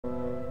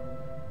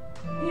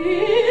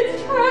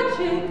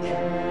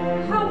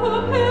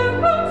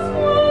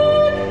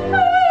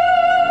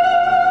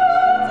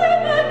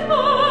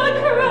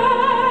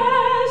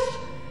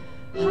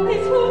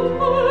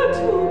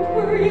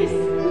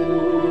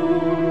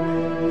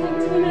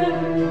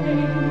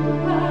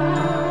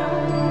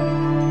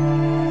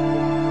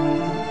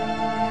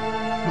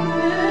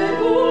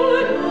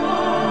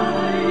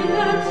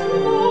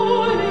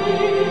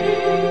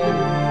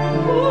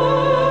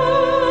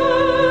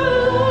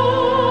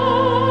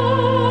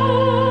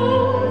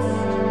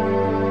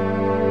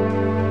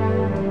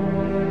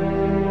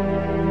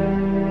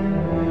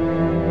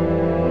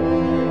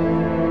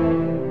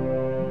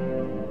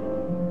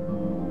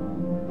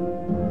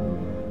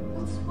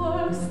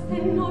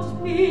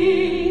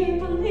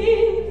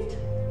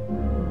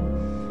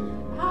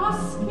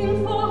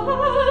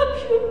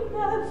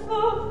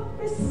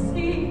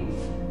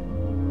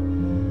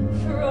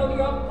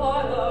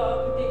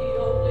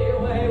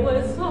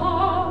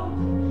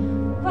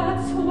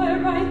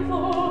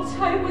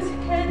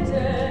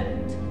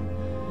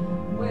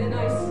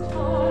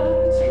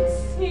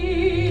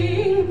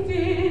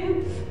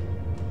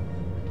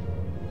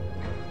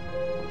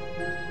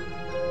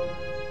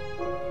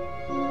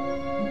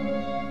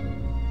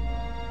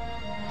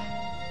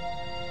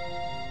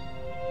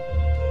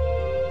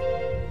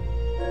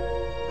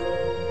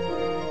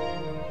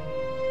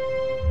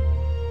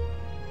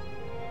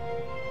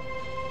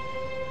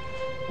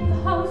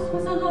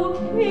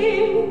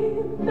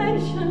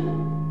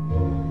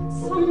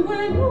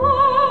somewhere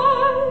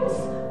nice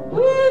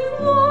with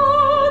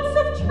lots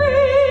of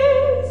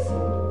trees.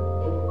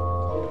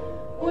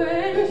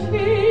 When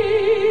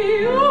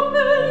she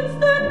opens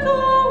the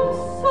door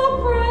so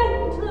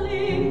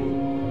friendly,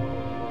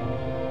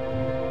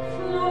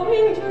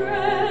 flowing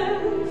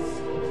dress,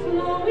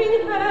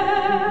 flowing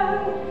hair,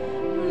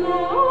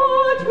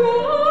 large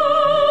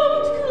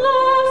round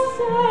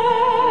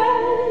glasses,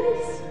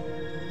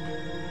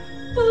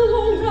 the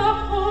long dark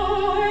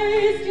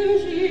eyes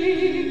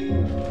dingy,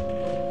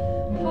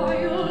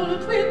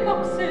 piled with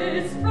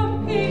boxes from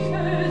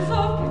Peters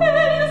of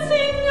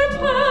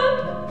Kensington,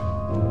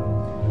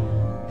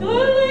 the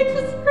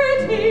latest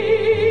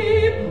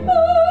pretty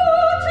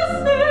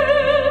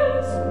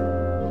purchases,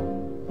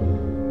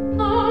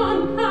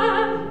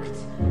 unpacked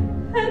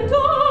and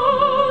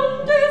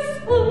on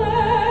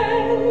display.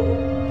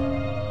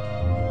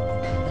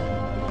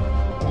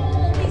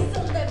 All these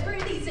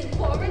celebrities in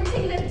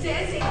quarantine are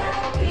dancing.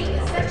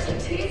 Venus actually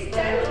tears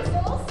down, it's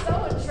all so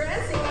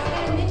entrancing.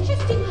 An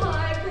interesting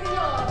hybrid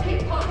of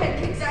hip-hop and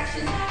kids'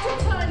 actions. Two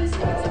tiny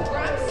skirts and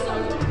rap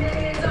songs with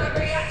millions of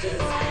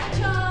reactions.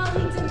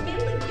 Charlie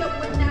D'Amelio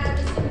and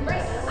Addison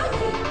Rae. I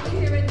keep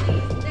hearing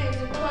these names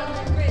and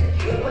wondering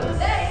who are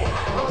they? A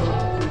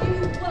whole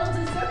new world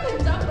has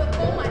opened up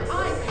before my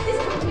eyes. This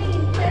could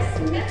mean best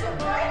mental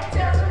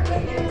breakdown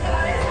with you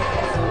guys.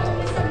 As long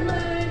as I'm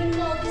learning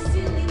all the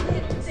silly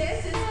little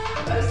dances,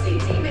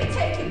 OCD may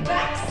take it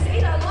back. See,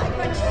 I like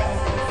my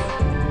choices.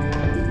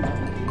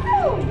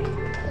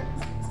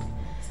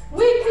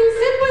 We can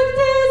sit with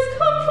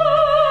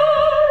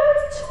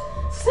discomfort,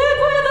 sit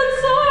with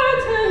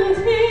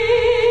uncertainty.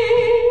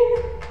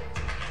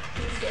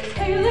 He says,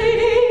 hey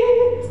lady,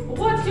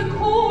 what's your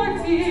core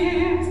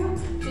fear?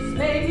 Just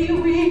maybe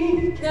we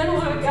can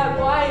work out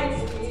why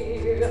it's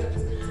here.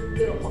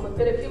 Little woman,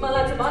 fit a few more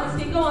lines of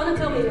honesty. Go on and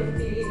tell me if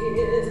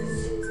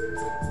is.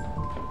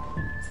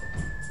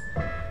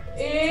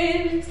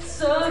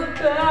 It's a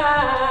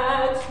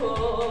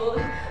battle.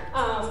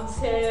 I'm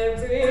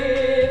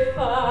terrified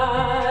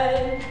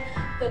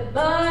that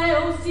my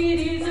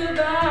OCD's a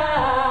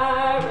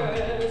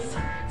virus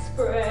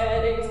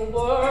spreading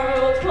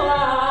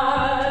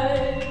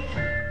worldwide.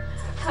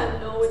 I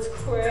know it's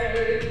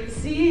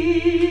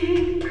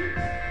crazy,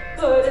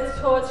 but it's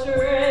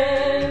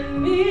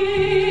torturing me.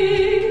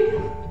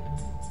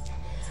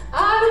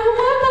 I don't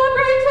want my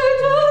brain to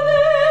do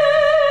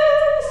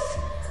this.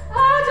 I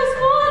just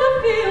want to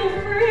feel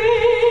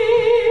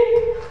free.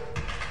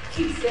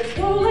 He says,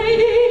 "Go,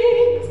 lady,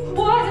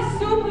 what a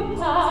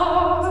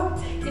superpower!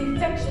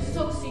 Infectious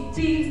OCD,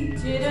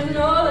 didn't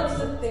know that's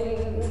a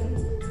thing."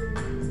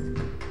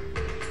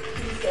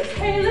 He says,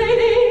 "Hey,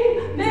 lady,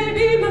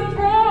 maybe my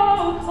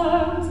throat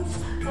hurts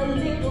a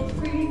little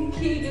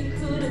freaky. You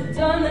could have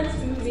done that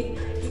to me.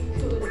 You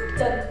could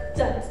have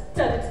done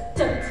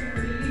to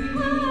me.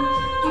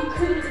 You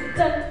could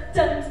have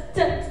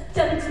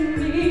done to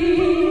me.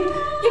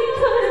 You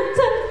could have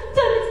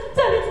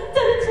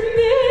done to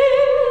me.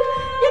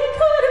 You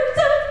could have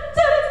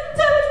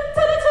done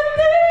to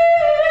me."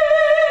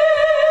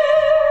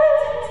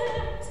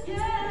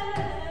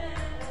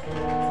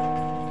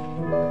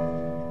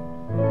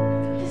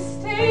 The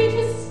stage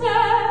is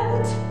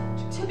set.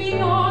 To be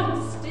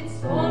honest,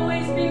 it's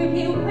always been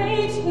here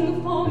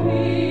waiting for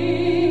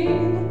me.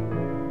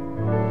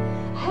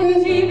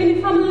 And even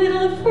if I'm a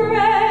little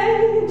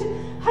afraid,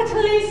 at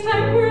least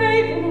I'm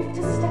brave enough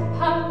to step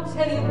out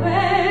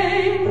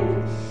anyway.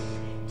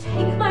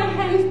 Take my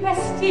hand,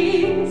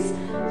 besties,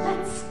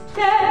 let's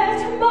get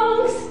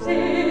amongst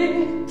it.